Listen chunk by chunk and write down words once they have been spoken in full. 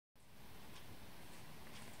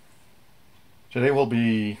Today we'll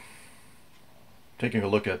be taking a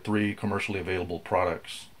look at three commercially available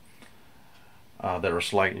products that are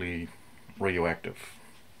slightly radioactive.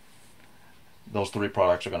 Those three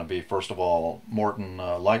products are going to be, first of all, Morton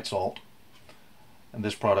light salt. And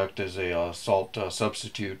this product is a salt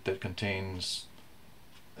substitute that contains,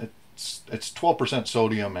 it's 12%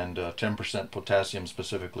 sodium and 10% potassium,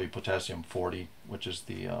 specifically potassium 40, which is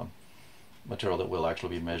the material that we'll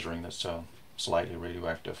actually be measuring that's slightly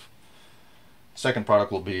radioactive. Second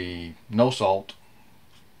product will be no salt,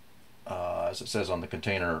 as it says on the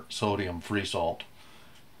container, sodium-free salt.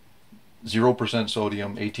 0%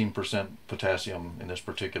 sodium, 18% potassium in this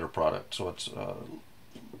particular product. So it's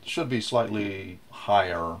should be slightly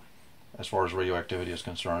higher as far as radioactivity is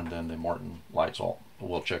concerned than the Morton light salt.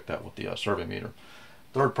 We'll check that with the survey meter.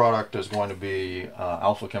 Third product is going to be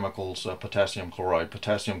Alpha Chemicals Potassium Chloride.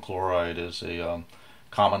 Potassium chloride is a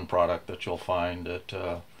common product that you'll find at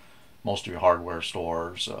most of your hardware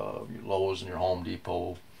stores, your Lowe's and your Home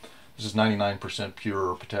Depot. This is 99%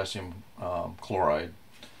 pure potassium chloride,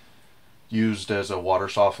 used as a water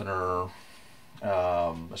softener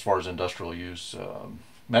as far as industrial use.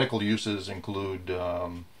 Medical uses include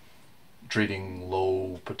treating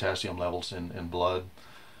low potassium levels in blood.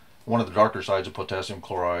 One of the darker sides of potassium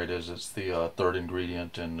chloride is it's the third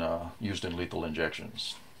ingredient and used in lethal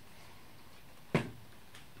injections.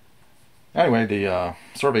 Anyway, the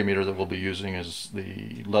survey meter that we'll be using is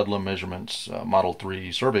the Ludlam Measurements Model 3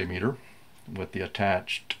 survey meter with the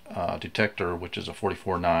attached detector, which is a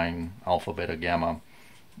 44.9 alpha beta gamma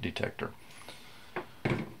detector.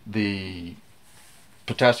 The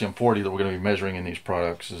potassium 40 that we're going to be measuring in these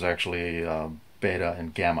products is actually a beta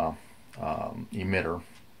and gamma emitter,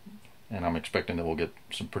 and I'm expecting that we'll get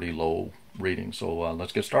some pretty low readings. So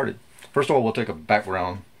let's get started. First of all, we'll take a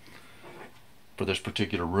background for this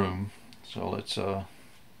particular room. So let's turn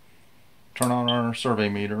on our survey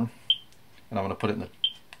meter, and I'm going to put it in the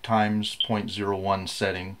times 0.01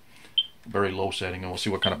 setting, very low setting, and we'll see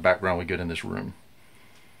what kind of background we get in this room.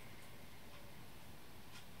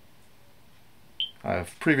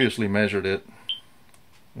 I've previously measured it.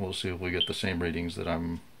 We'll see if we get the same readings that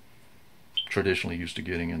I'm traditionally used to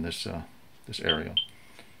getting in this area.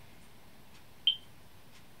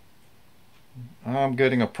 I'm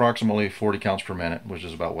getting approximately 40 counts per minute, which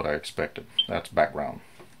is about what I expected. That's background.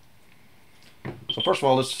 So first of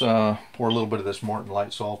all, let's pour a little bit of this Morton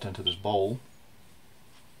light salt into this bowl.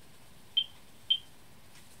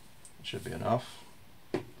 It should be enough.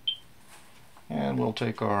 And we'll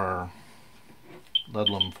take our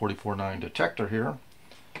Ludlam 44.9 detector here,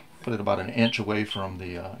 put it about an inch away from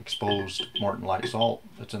the exposed Morton light salt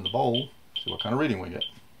that's in the bowl, see what kind of reading we get.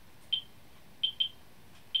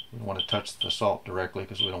 We don't want to touch the salt directly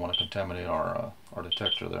because we don't want to contaminate our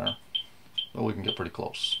detector there, but we can get pretty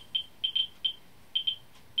close.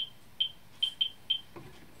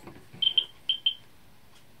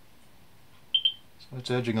 So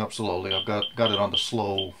it's edging up slowly. I've got it on the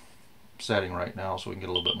slow setting right now so we can get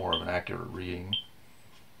a little bit more of an accurate reading.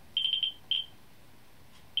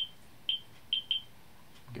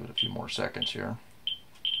 Give it a few more seconds here.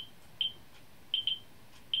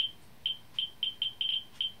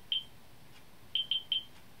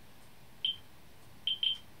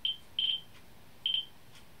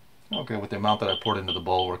 Okay, with the amount that I poured into the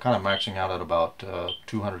bowl, we're kind of maxing out at about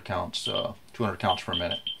 200 counts per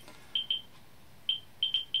minute.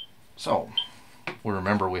 So, we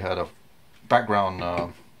remember we had a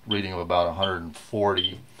background reading of about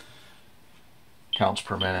 140 counts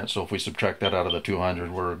per minute. So if we subtract that out of the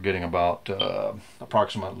 200, we're getting about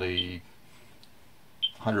approximately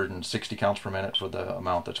 160 counts per minute for the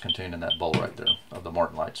amount that's contained in that bowl right there of the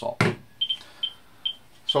Morton light salt.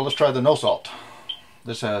 So let's try the no salt.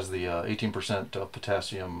 This has the 18%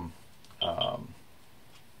 potassium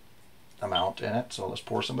amount in it, so let's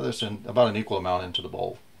pour some of this in, about an equal amount, into the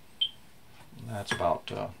bowl. That's about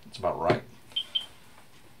right.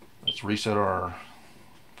 Let's reset our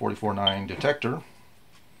 44.9 detector.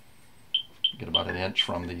 Get about an inch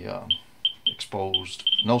from the exposed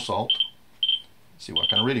no salt. See what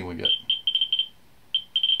kind of reading we get.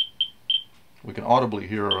 We can audibly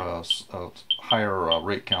hear a higher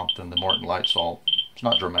rate count than the Morton light salt. It's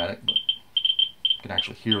not dramatic, but you can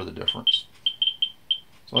actually hear the difference.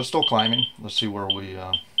 So it's still climbing. Let's see where we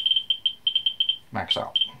max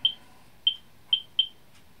out.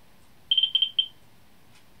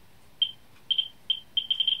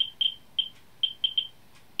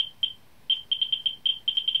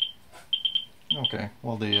 Okay,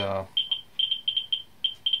 well we're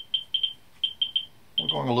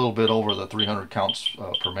going a little bit over the 300 counts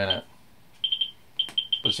per minute,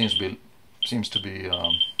 but it seems to be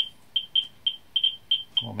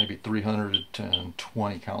well, maybe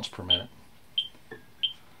 320 counts per minute.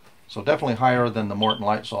 So definitely higher than the Morton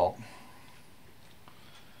light salt.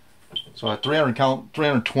 So at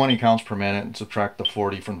 320 counts per minute, and subtract the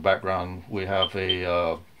 40 from the background, we have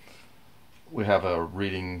a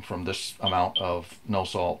reading from this amount of no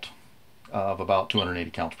salt of about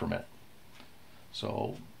 280 counts per minute.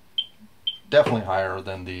 So definitely higher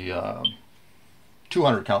than the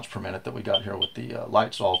 200 counts per minute that we got here with the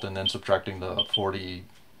light salt, and then subtracting the 40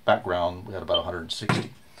 background, we had about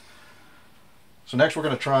 160. So next we're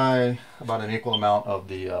going to try about an equal amount of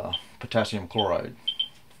the potassium chloride.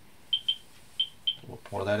 We'll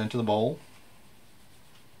pour that into the bowl.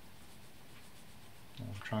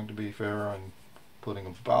 I'm trying to be fair and putting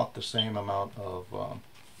about the same amount of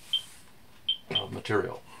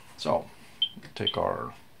material. So take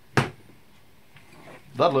our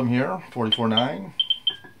Ludlam here, 44.9,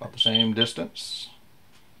 about the same distance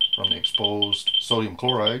from the exposed sodium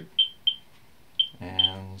chloride,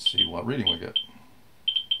 and see what reading we get.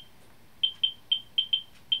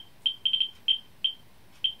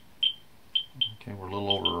 Okay, we're a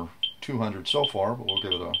little over 200 so far, but we'll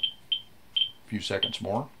give it a few seconds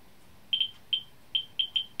more.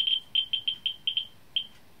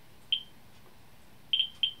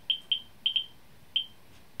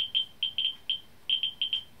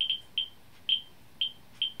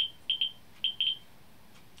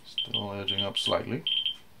 Still edging up slightly.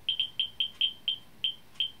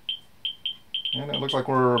 And it looks like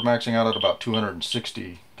we're maxing out at about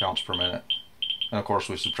 260 counts per minute. And of course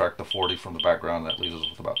we subtract the 40 from the background, that leaves us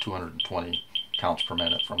with about 220 counts per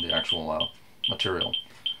minute from the actual material.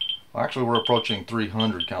 Well, actually we're approaching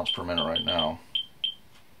 300 counts per minute right now.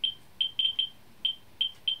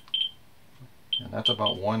 And that's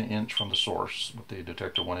about 1 inch from the source, with the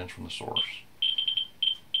detector 1 inch from the source.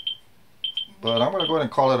 But I'm going to go ahead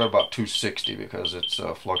and call it at about 260 because it's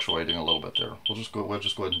fluctuating a little bit there. We'll just go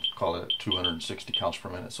ahead and call it at 260 counts per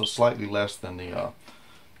minute. So slightly less than the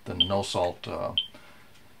no salt,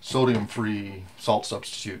 sodium-free salt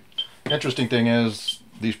substitute. Interesting thing is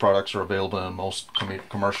these products are available in most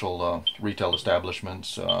commercial retail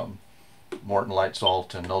establishments. Morton light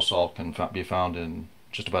salt and no salt can be found in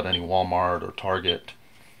just about any Walmart or Target,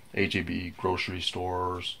 HEB grocery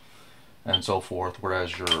stores, and so forth,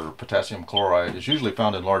 whereas your potassium chloride is usually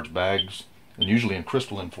found in large bags and usually in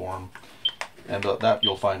crystalline form, and that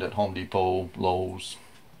you'll find at Home Depot, Lowe's,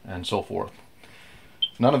 and so forth.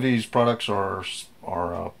 None of these products are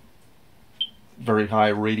very high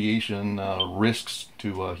radiation risks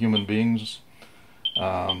to human beings,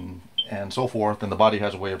 and so forth, and the body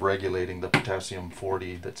has a way of regulating the potassium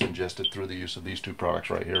 40 that's ingested through the use of these two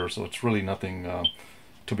products right here, so it's really nothing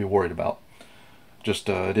to be worried about. Just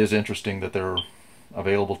it is interesting that they're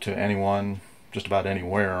available to anyone, just about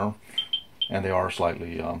anywhere, and they are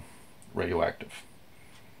slightly radioactive.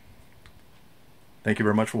 Thank you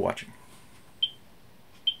very much for watching.